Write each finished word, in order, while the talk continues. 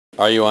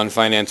Are you on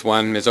Finance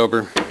 1, Ms.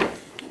 Ober?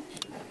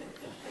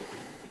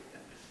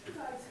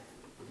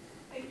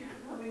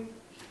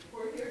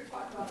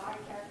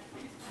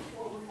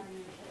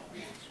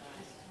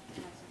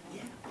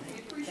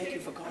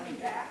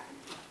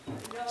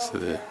 So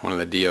one of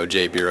the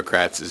DOJ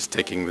bureaucrats is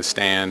taking the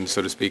stand,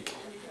 so to speak.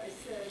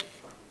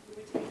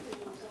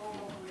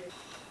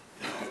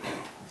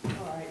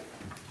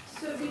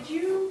 So were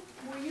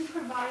you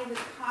provided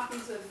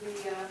copies of the,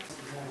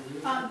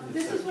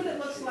 this is what it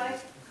looks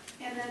like,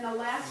 and then the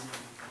last,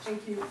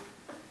 thank you.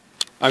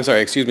 I'm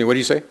sorry, excuse me, what did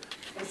you say?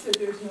 I said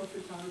there's no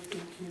photography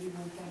in community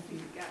room, thank you.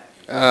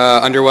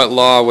 Got it. Under what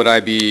law would I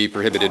be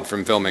prohibited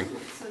from filming?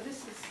 So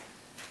this is,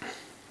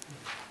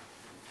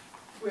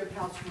 we have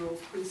house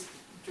rules, please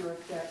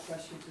direct that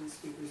question to the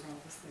speaker's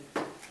office.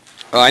 Thank you.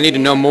 Well, I need to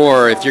know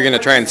more. If you're going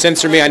to try and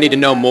censor me, I need to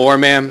know more,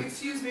 ma'am.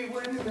 Excuse me,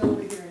 we're in the middle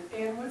of the hearing.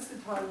 Ann, what's the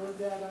title of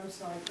that? I'm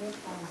sorry, I can't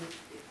find it.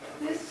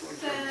 This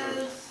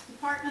says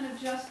Department of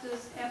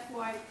Justice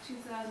FY 2018-2019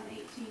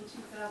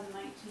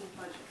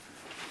 budget.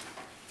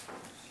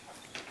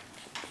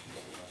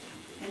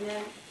 And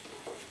then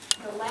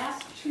the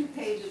last 2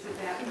 pages of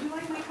that. Would you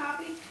like my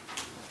copy?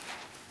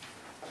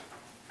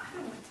 I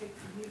don't want to take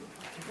from you.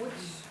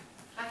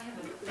 I have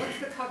a, what's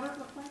the cover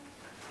look like?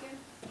 Again?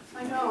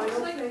 I know, I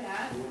don't like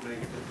that.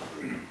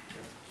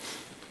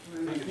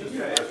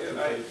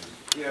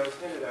 Yeah, it was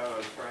handed out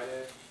on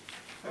Friday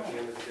at the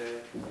end of the day.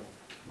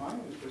 Mine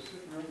was just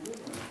sitting right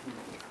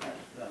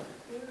there.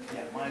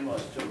 Yeah, mine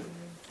was too.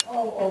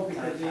 Oh,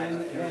 because they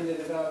handed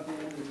it out at the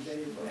end of the day.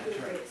 That's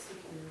right.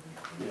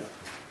 Yeah.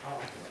 All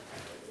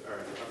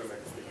right, I'll go back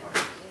and speak on it.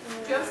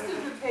 Just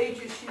of the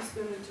pages she's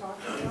going to talk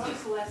about.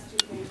 Just the last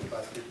 2 pages.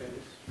 Last 2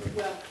 pages?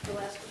 Well, the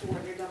last 4,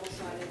 they're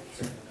double-sided.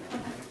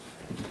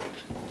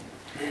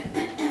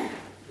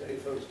 The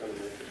folks going to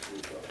make it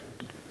through.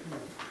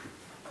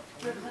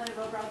 Representative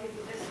Ober, I'll give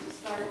you this to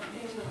start.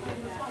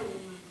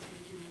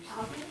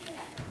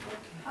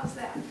 How's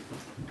that?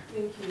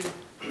 Thank you.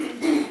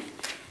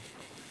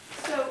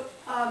 So,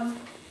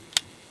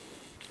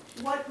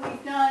 what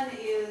we've done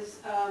is,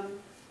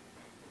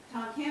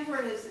 Tom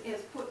Concord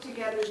has put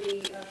together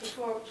the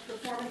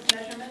performance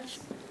measurements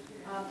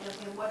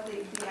and what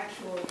the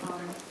actual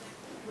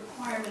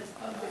requirements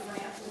of the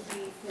grant will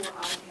be for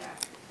ICAC.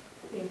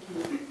 Thank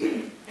you.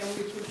 And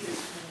we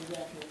appreciate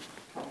that.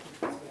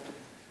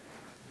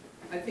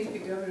 I think the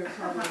governor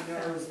probably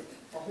knows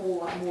a whole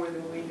lot more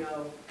than we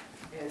know,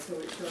 and so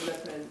it showed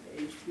up in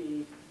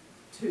HB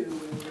 2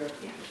 when we were.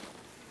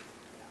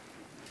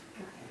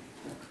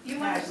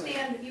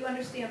 You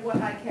understand what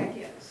ICAC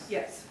is?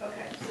 Yes.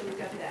 Okay, so we've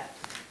got that.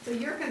 So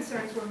your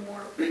concerns were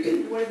more,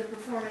 what are the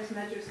performance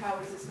measures, how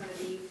is this going to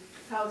be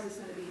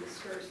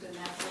dispersed and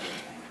that sort of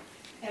thing.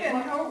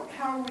 And how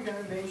are we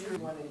going to measure?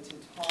 Wanted to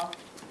talk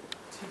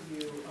to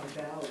you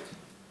about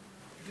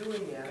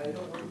doing that. I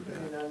don't want to put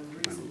an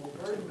unreasonable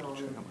burden on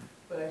them,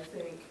 but I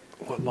think.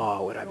 What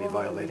law would I be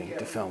violating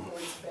to film?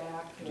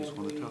 I just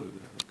want to tell you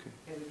that, okay.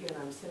 And again,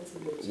 I'm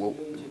sensitive to Well,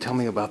 tell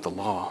me about the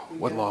law.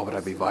 What law would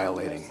I be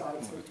violating?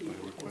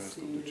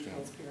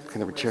 Can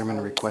the chairman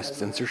request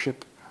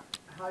censorship?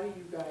 How do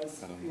you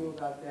guys feel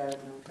about that?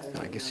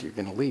 I guess you're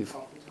going to leave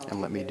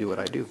and let me do what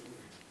I do.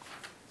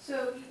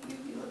 So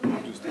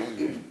I'm just telling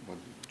you what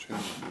the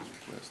chairman is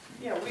requesting.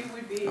 yeah, we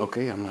would be.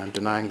 Okay, I'm not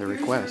denying the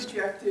request.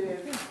 Thank you.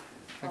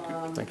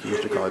 Thank you,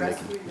 Mr. Colleague.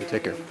 You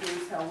take care.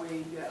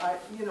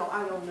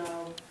 I don't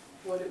know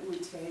what it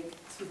would take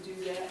to do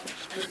that.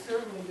 I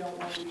certainly don't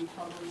want to be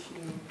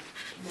publishing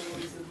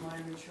names of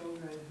minor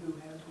children who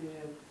have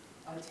been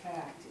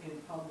attacked in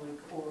public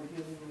or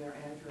giving their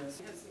address.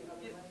 See how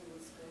the money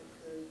was spent.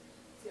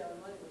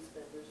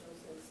 There's no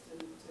sense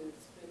to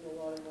spend a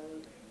lot of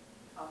money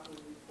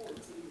copying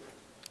reports either.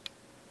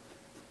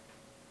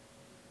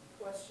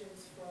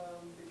 Questions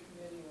from the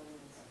committee on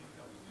this? I think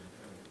that was the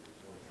intent of the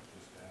report,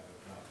 just to have it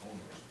not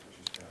onerous, but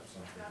just to have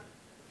something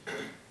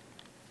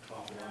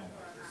top line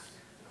like this.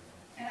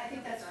 And I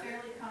think that's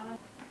fairly common.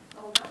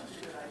 Oh, that was a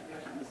good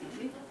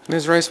idea.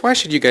 Ms. Rice, why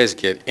should you guys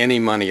get any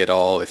money at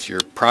all if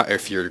you're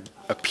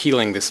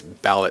appealing this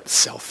ballot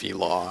selfie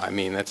law? I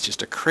mean, that's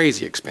just a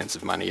crazy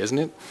expensive money, isn't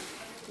it?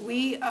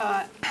 We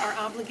are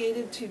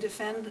obligated to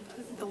defend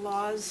the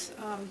laws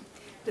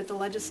that the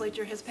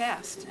legislature has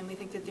passed, and we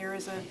think that there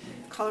is a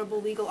colorable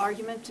legal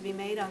argument to be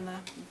made on the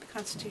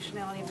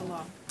constitutionality of the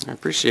law. I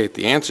appreciate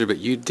the answer, but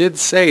you did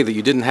say that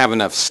you didn't have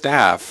enough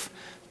staff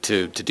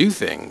to do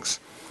things.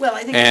 Well,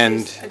 I think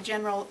there's a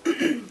general,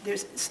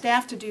 there's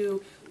staff to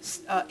do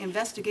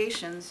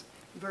investigations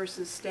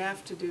versus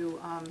staff to do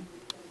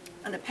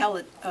an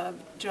appellate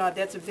job.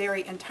 That's a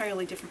very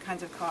entirely different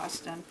kinds of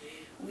cost, and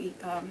we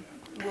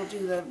will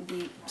do the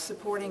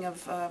supporting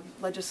of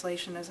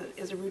legislation as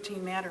a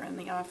routine matter in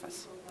the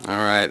office. All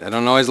right. I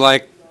don't always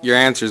like your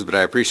answers, but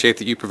I appreciate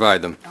that you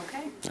provide them.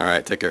 Okay. All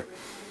right. Take care.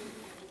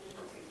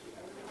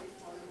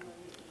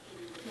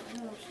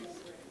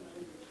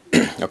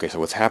 Okay, so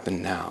what's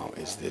happened now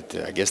is that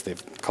I guess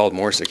they've called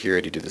more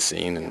security to the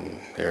scene, and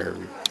they're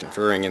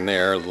conferring in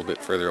there a little bit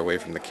further away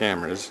from the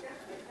cameras.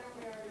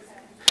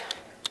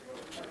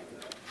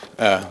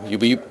 Will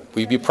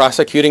you be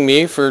prosecuting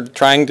me for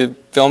trying to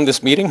film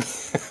this meeting?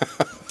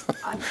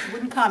 I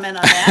wouldn't comment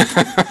on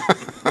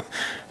that.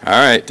 All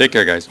right, take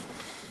care, guys.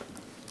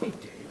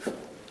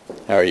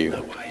 How are you?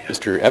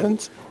 Mr.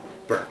 Evans?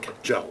 Burke,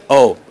 Joe.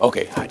 Oh,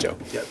 okay. Hi, Joe.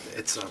 Yeah,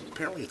 it's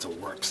apparently it's a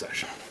work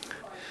session.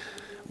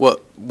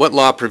 What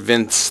law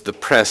prevents the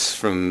press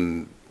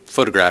from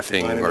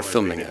photographing I or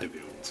filming it. it?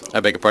 I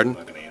beg your pardon? I'm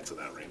not going to answer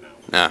that right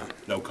now.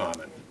 No. No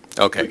comment.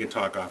 Okay. We can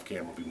talk off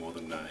camera. We'll be more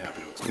than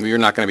happy to explain. You're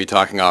not going to be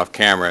talking off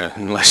camera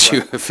unless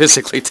you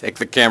physically take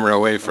the camera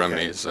away from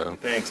me, so.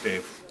 Thanks,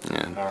 Dave.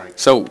 Yeah. All right.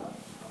 So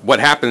what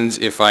happens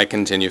if I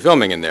continue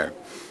filming in there?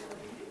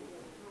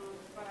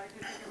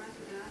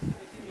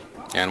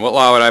 And what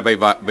law would I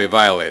be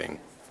violating,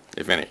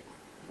 if any?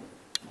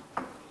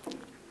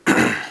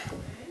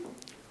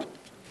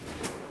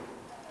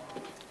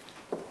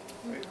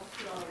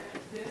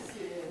 This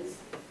is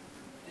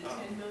the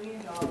 $10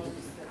 million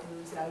that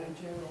moves out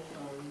of general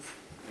funds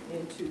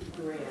into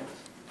grant.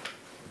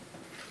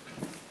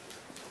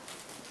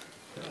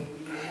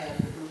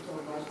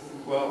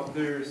 Well,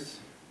 there's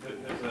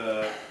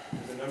a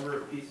number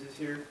of pieces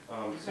here.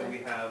 So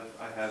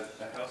I have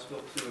a House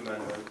Bill 2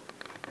 amendment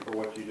for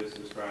what you just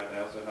described. I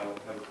also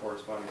have a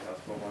corresponding House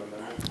Bill 1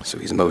 amendment. So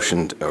he's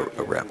motioned a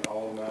rep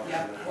All of them out,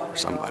 and then- or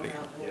somebody.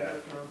 Yeah,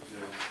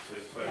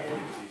 there's quite a few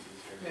pieces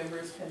here.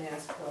 Members can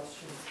ask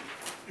questions.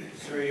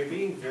 Sir, you're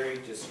being very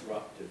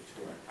disruptive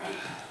to our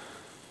group.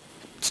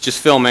 It's just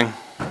filming.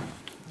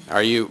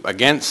 Are you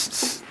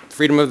against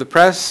freedom of the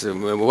press?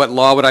 What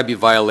law would I be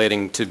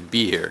violating to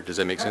be here? Does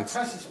that make sense?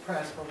 Press is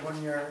press, but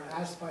when you're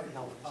asked by,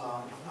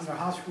 under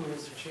House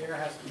rules, the chair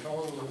has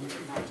control of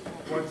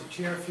what the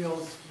chair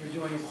feels you're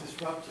doing is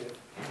disruptive.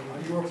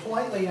 You were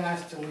politely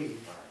asked to leave,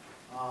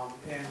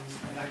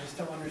 and I just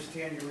don't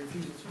understand your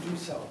refusal to do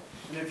so.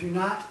 And if you're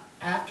not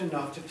apt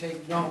enough to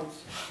take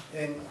notes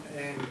and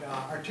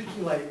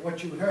articulate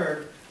what you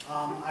heard,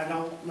 I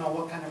don't know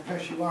what kind of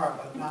press you are,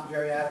 but not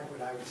very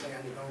adequate, I would say,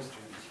 under those terms.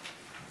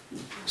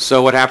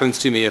 So what happens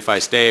to me if I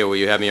stay? Will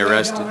you have me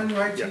arrested? Gentlemen,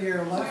 right to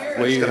your left.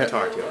 Will you Just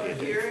gonna talk to you.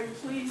 Here, and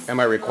please. Am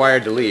I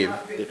required to leave?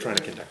 They're trying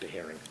to conduct a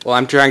hearing. Well,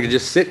 I'm trying to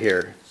just sit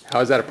here. How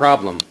is that a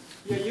problem?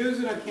 You're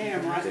using a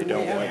camera, and we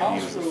don't have want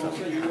house you to rules,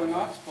 so you were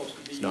not supposed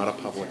to be. It's not a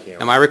public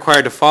hearing. Am I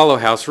required to follow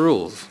House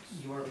rules?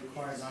 You are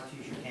required not to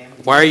use your camera.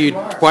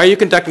 Why are you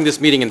conducting this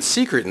meeting in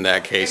secret in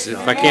that case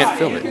if I can't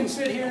film You can it?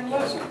 sit here and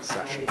listen.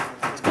 Session.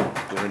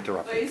 We're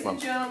interrupting. Ladies Come and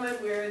on. gentlemen,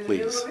 we're in the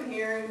middle Please. of a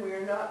hearing. We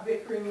are not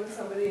bickering with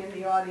somebody in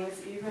the audience,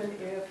 even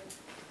if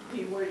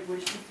he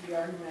wishes to be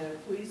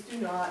argumentative. Please do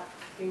not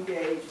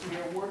engage. We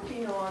are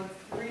working on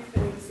 3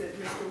 things that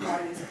Mr.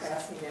 White is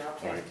passing out.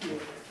 Thank you.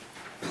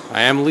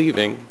 I am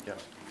leaving, Yeah.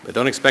 but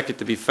don't expect it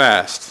to be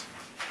fast.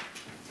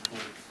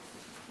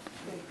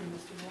 Thank you,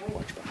 Mr. White.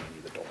 Watch behind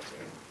you, the door's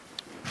in.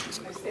 He's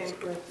I gonna stand close it.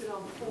 corrected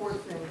on 4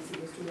 things that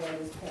Mr.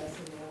 White is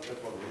passing out.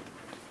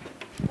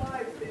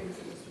 5 things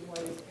that Mr.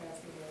 White is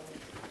passing out.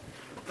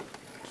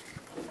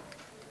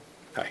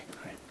 Hi.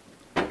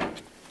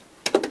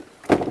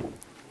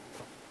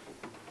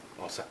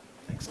 All set.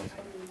 Thanks.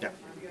 Yeah.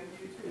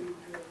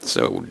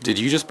 So, did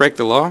you just break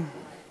the law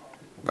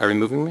by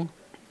removing me?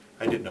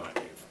 I did not,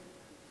 Dave.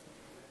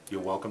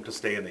 You're welcome to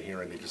stay in the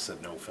hearing. They just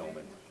said no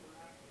filming.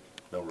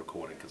 No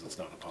recording, because it's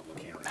not a public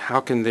hearing.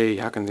 How can they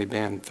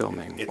ban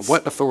filming? It's-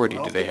 What authority I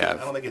don't do they think- I don't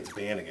have? think it's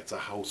banning, it's a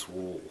house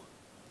rule.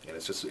 And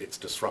it's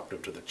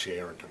disruptive to the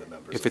chair and to the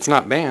members. If it's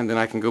not banned, then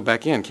I can go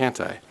back in, can't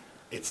I?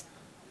 It's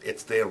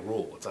their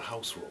rule. It's a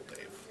house rule,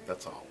 Dave.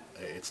 That's all.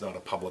 It's not a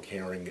public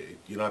hearing.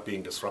 You're not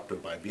being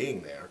disruptive by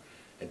being there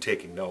and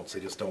taking notes.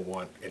 They just don't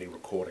want any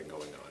recording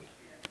going on.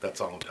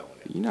 That's all I'm telling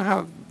you. You know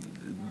how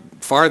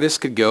far this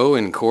could go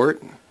in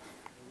court?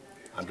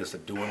 I'm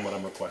just doing what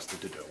I'm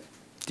requested to do.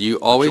 Do you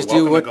always You're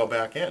do welcome to what? go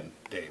back in,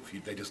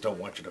 Dave. They just don't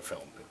want you to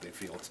film if they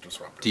feel it's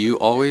disruptive. Do you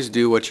always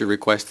do what you're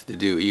requested to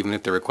do, even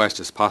if the request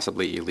is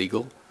possibly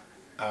illegal?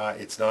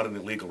 It's not an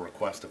illegal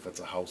request if it's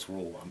a house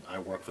rule. I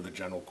work for the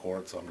general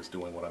court, so I'm just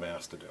doing what I'm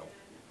asked to do.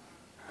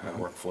 I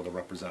work for the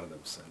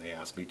representatives, and they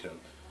asked me to,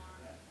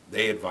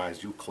 they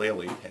advised you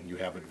clearly, and you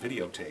have it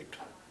videotaped,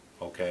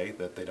 okay,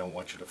 that they don't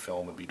want you to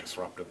film and be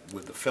disruptive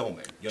with the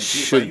filming. You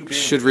know,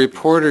 Should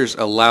reporters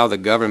allow the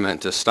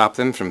government to stop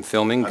them from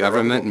filming Are there other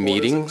government reporters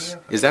in meetings?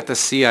 there? Is that the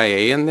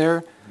CIA in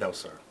there? No,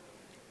 sir.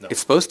 No. It's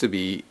supposed to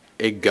be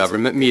a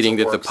government meeting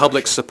that the work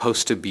public's session.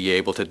 supposed to be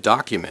able to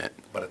document.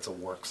 But it's a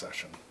work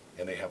session,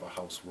 and they have a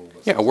house rule.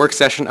 that Yeah, a says- work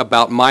session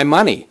about my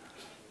money.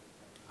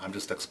 I'm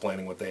just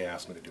explaining what they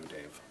asked me to do,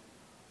 Dave.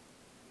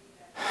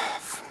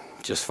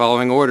 Just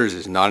following orders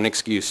is not an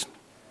excuse.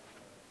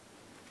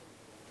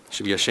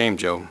 Should be ashamed,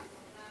 Joe.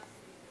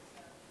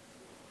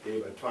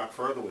 Dave, I'd talk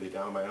further with you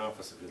down in my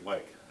office if you'd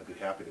like. I'd be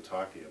happy to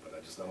talk to you, but I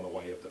just don't know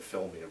why you have to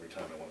film me every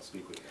time I want to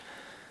speak with you.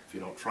 If you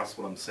don't trust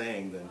what I'm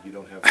saying, then you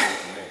don't have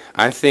faith in me.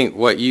 I think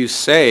what you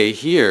say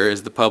here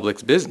is the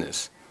public's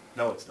business.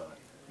 No, it's not.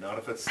 Not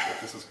if this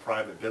is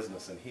private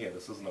business in here.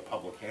 This isn't a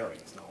public hearing.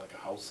 It's not like a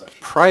house session.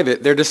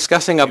 Private, they're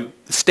discussing a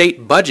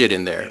state budget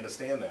in I there.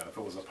 understand that. If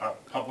it was a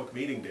public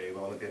meeting, Dave, I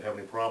don't think they'd have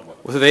any problem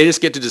with it. So they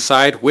just get to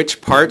decide which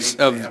parts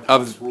They have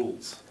house of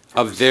rules for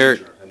of their-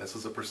 procedure, and this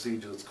is a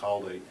procedure that's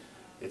called a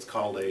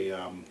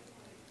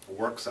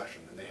work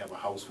session, and they have a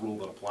house rule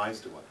that applies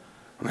to it.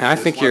 I mean, I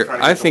Just think wanna you're, try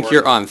to I get the think word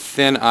you're out. on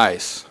thin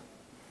ice.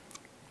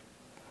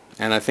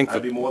 And I think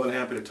I'd be the, more than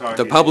happy to talk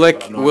to the you, public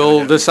but I'm not gonna will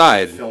have you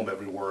decide. film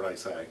every word I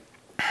say.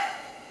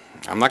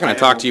 I'm not gonna I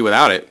talk have- to you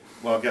without it.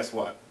 Well, guess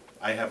what?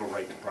 I have a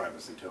right to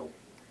privacy too.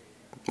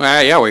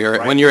 Well, yeah, when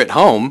Right. you're at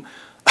home.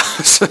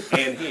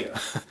 And here.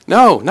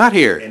 No, not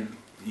here. And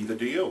either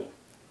do you.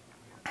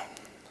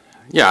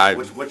 Yeah,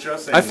 What you're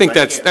saying I is think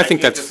can't- that's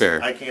can't that's just-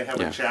 fair. I can't have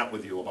Yeah. a chat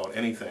with you about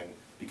anything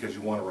because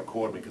you want to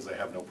record me because I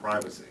have no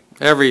privacy.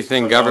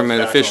 Everything So now it's government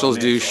back on officials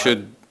me, do so I-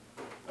 should,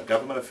 A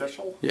government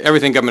official? yeah,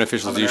 everything government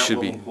officials I'm do an should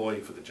at-will be. employee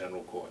for the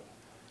general court.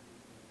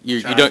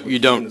 You Charged don't, with you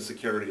keeping don't, the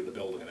security of the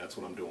building, and that's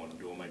what I'm doing. I'm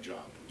doing my job.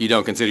 you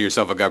don't consider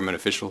yourself a government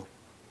official?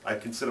 I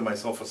consider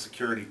myself a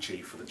security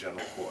chief for the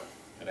general court,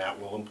 an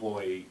at-will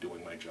employee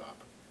doing my job.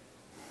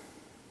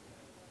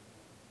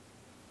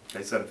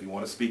 Like I said, if you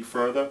want to speak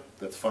further,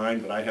 that's fine,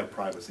 but I have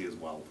privacy as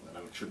well, and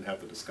I shouldn't have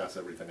to discuss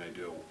everything I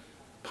do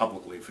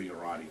publicly for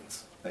your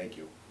audience. Thank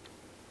you.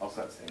 I'll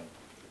set Stan.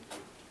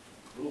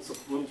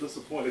 Little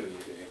disappointed in you,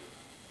 Dave.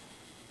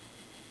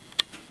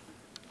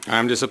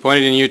 I'm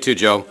disappointed in you too,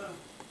 Joe.